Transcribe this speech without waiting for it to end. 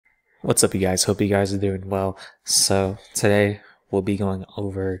What's up, you guys? Hope you guys are doing well. So today we'll be going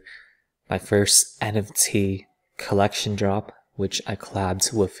over my first NFT collection drop, which I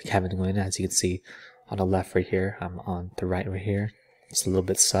collabed with Kevin Nguyen. As you can see on the left right here, I'm on the right right here. It's a little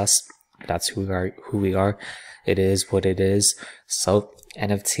bit sus, but that's who we are. It is what it is. So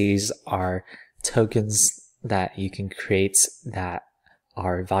NFTs are tokens that you can create that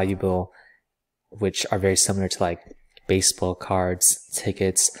are valuable, which are very similar to like baseball cards,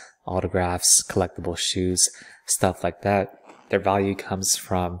 tickets, autographs, collectible shoes, stuff like that. Their value comes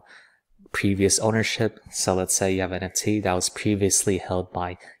from previous ownership. So let's say you have an NFT that was previously held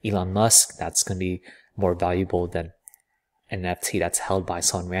by Elon Musk. That's going to be more valuable than an NFT that's held by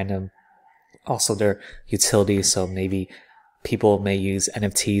someone random. Also, their utility. So maybe people may use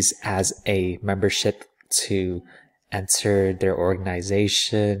NFTs as a membership to enter their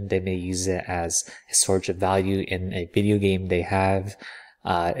organization. They may use it as a source of value in a video game they have.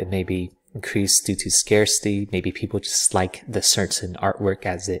 It may be increased due to scarcity. Maybe people just like the certain artwork,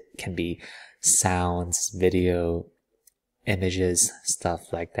 as it can be sounds, video, images,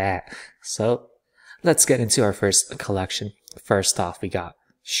 stuff like that. So let's get into our first collection. First off, we got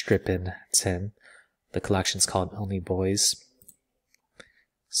Strippin' Tim. The collection's called Only Boiz.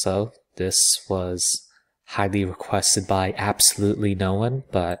 So this was highly requested by absolutely no one,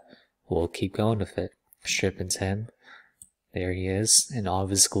 but we'll keep going with it. Strippin' Tim. There he is in all of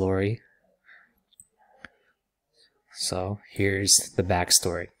his glory. So here's the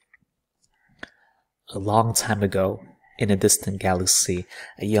backstory. A long time ago, in a distant galaxy,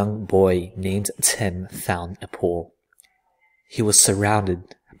 a young boy named Tim found a pool. He was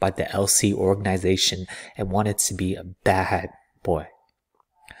surrounded by the LC organization and wanted to be a bad boy.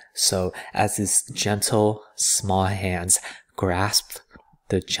 So as his gentle, small hands grasped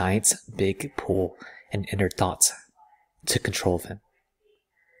the giant big pool, an inner thought took control of him.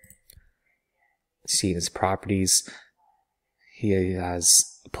 See his properties. He has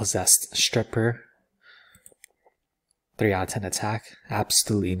possessed stripper, 3 out of 10 attack,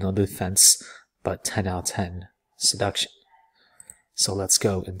 absolutely no defense, but 10 out of 10 seduction. So let's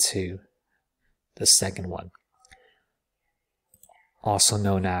go into the second one, also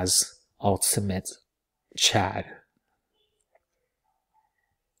known as Ultimate Chad.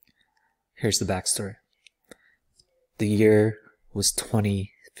 Here's the backstory. The year was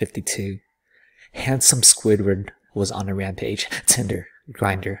 2052. Handsome Squidward was on a rampage. Tinder,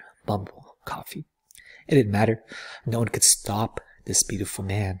 Grindr, Bumble, Coffee. It didn't matter. No one could stop this beautiful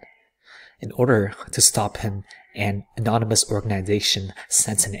man. In order to stop him, an anonymous organization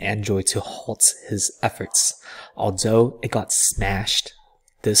sent an android to halt his efforts. Although it got smashed,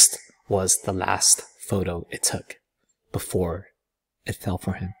 this was the last photo it took before it fell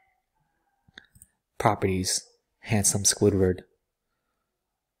for him. Properties: Handsome Squidward.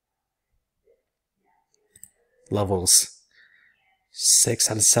 Levels: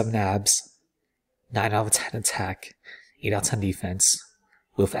 6 out of 7 abs, 9 out of 10 attack, 8 out of 10 defense,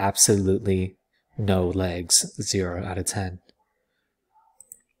 with absolutely no legs, 0 out of 10.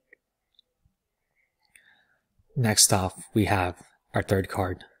 Next off, we have our third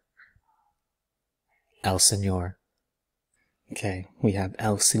card, El Señor. Okay, we have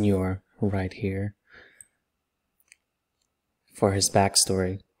El Señor right here. For his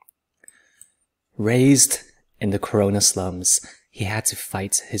backstory: raised in the Corona slums, he had to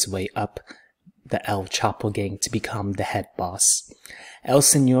fight his way up the El Chapo gang to become the head boss. El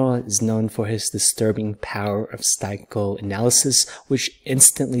Señor is known for his disturbing power of psychoanalysis, which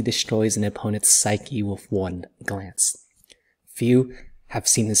instantly destroys an opponent's psyche with one glance. Few have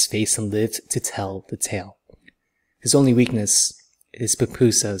seen his face and lived to tell the tale. His only weakness is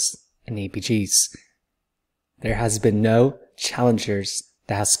pupusas and APGs. There has been no challengers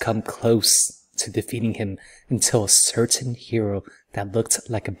that has come close to defeating him until a certain hero that looked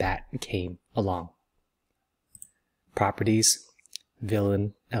like a bat came along. Properties: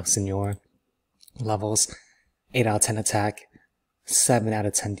 Villain, El Señor. Levels: 8 out of 10 attack, 7 out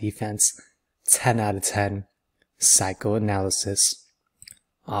of 10 defense, 10 out of 10 psychoanalysis.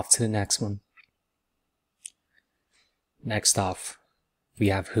 Off to the next one. Next off, we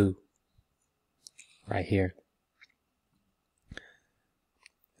have Who right here.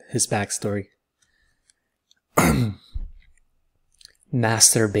 His backstory: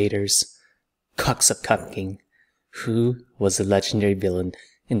 masturbators, cucks of cucking. Who was a legendary villain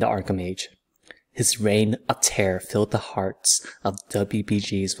in the Arkham Age. His reign of terror filled the hearts of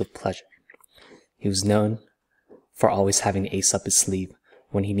WBGs with pleasure. He was known for always having an ace up his sleeve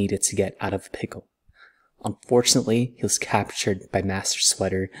when he needed to get out of a pickle. Unfortunately, he was captured by Master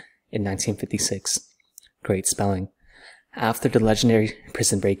Sweater in 1956. Great spelling. After the legendary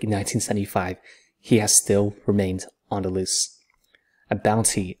prison break in 1975, he has still remained on the loose. A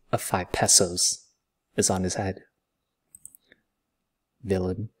bounty of 5 pesos is on his head.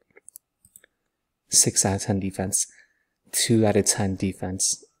 Villain. 6 out of 10 defense, 2 out of 10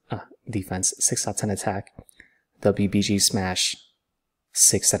 defense, 6 out of 10 attack. WBG smash,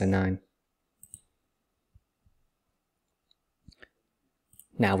 6 out of 9.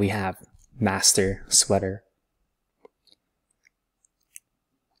 Now we have Master Sweater.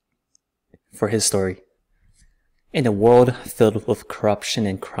 For his story. In a world filled with corruption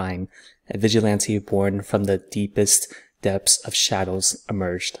and crime, a vigilante born from the deepest depths of shadows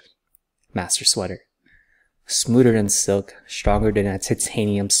emerged. Master Sweater. Smoother than silk, stronger than a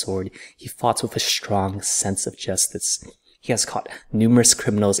titanium sword, he fought with a strong sense of justice. He has caught numerous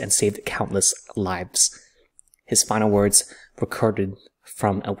criminals and saved countless lives. His final words, recorded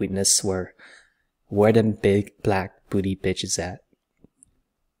from a witness, were, "Where them big black booty bitches at?"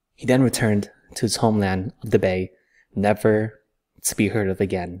 He then returned to his homeland of the Bay, never to be heard of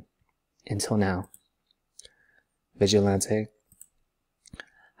again, until now. Vigilante.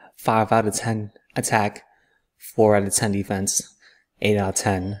 5 out of 10 attack, 4 out of 10 defense, 8 out of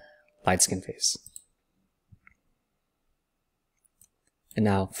 10 light skin face. And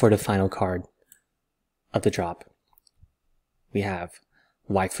now for the final card of the drop, we have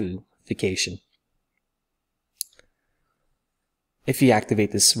Waifu Vacation. If you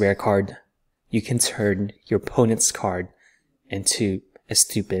activate this rare card, you can turn your opponent's card into a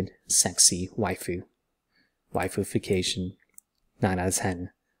stupid, sexy waifu. Waifuification, 9 out of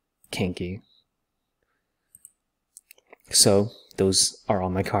 10, kinky. So those are all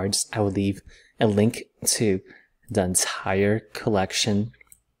my cards. I will leave a link to the entire collection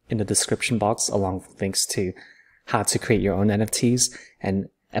in the description box, along with links to how to create your own NFTs and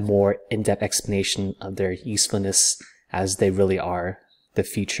a more in-depth explanation of their usefulness, as they really are the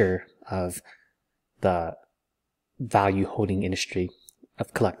future of the value holding industry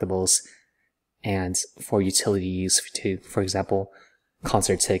of collectibles, and for utility use too. For example,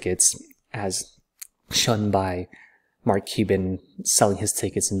 concert tickets, as shown by Mark Cuban selling his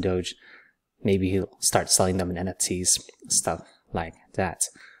tickets in Doge. Maybe he'll start selling them in NFTs, stuff like that.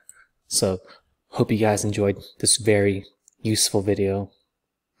 So hope you guys enjoyed this very useful video,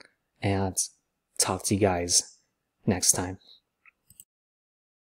 and talk to you guys next time.